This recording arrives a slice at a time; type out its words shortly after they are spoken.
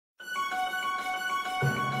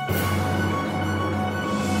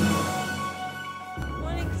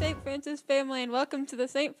Francis family, and welcome to the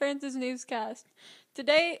St. Francis Newscast.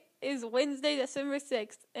 Today is Wednesday, December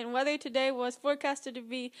 6th, and weather today was forecasted to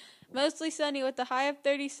be mostly sunny with a high of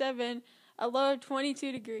 37, a low of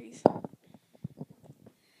 22 degrees.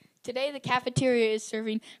 Today, the cafeteria is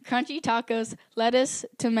serving crunchy tacos, lettuce,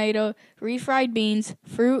 tomato, refried beans,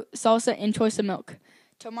 fruit, salsa, and choice of milk.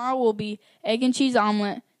 Tomorrow will be egg and cheese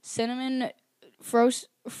omelet, cinnamon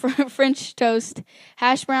French toast,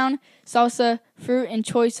 hash brown, salsa, fruit, and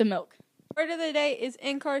choice of milk. Word of the day is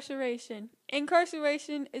incarceration.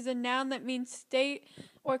 Incarceration is a noun that means state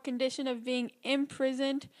or condition of being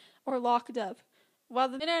imprisoned or locked up. While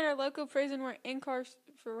the men at our local prison were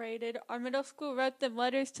incarcerated, our middle school wrote them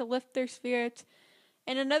letters to lift their spirits.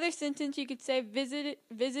 In another sentence, you could say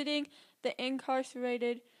visiting the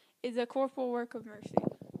incarcerated is a corporal work of mercy.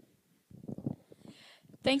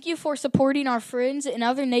 Thank you for supporting our friends in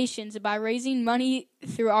other nations by raising money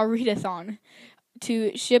through our readathon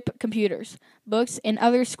to ship computers, books, and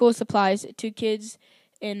other school supplies to kids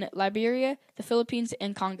in Liberia, the Philippines,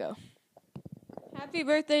 and Congo. Happy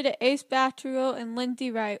birthday to Ace Batterill and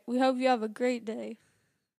Lindsay Wright. We hope you have a great day.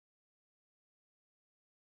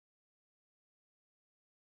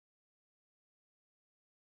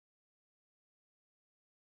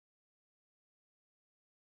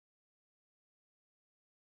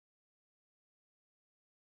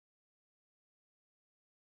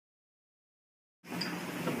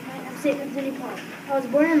 I'm Stephen Nicolas. I was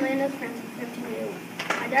born in Landos, France in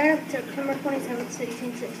 1581. I died on September 27,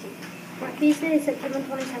 1660. My feast day is September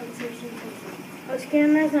 27, 1660. I was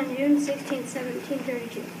canonized on June 16,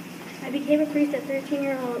 1732. I became a priest at 13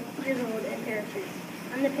 years old in Paris, France.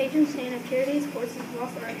 I'm the patron saint of charities, forces,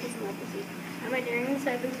 lost arches, and leprosy. On my daring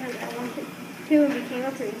disciples times I wanted to and became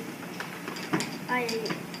a priest. I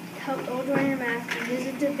helped all join in Mass, I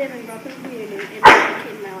visited them and brought them communion, and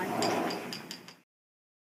dedicated my life.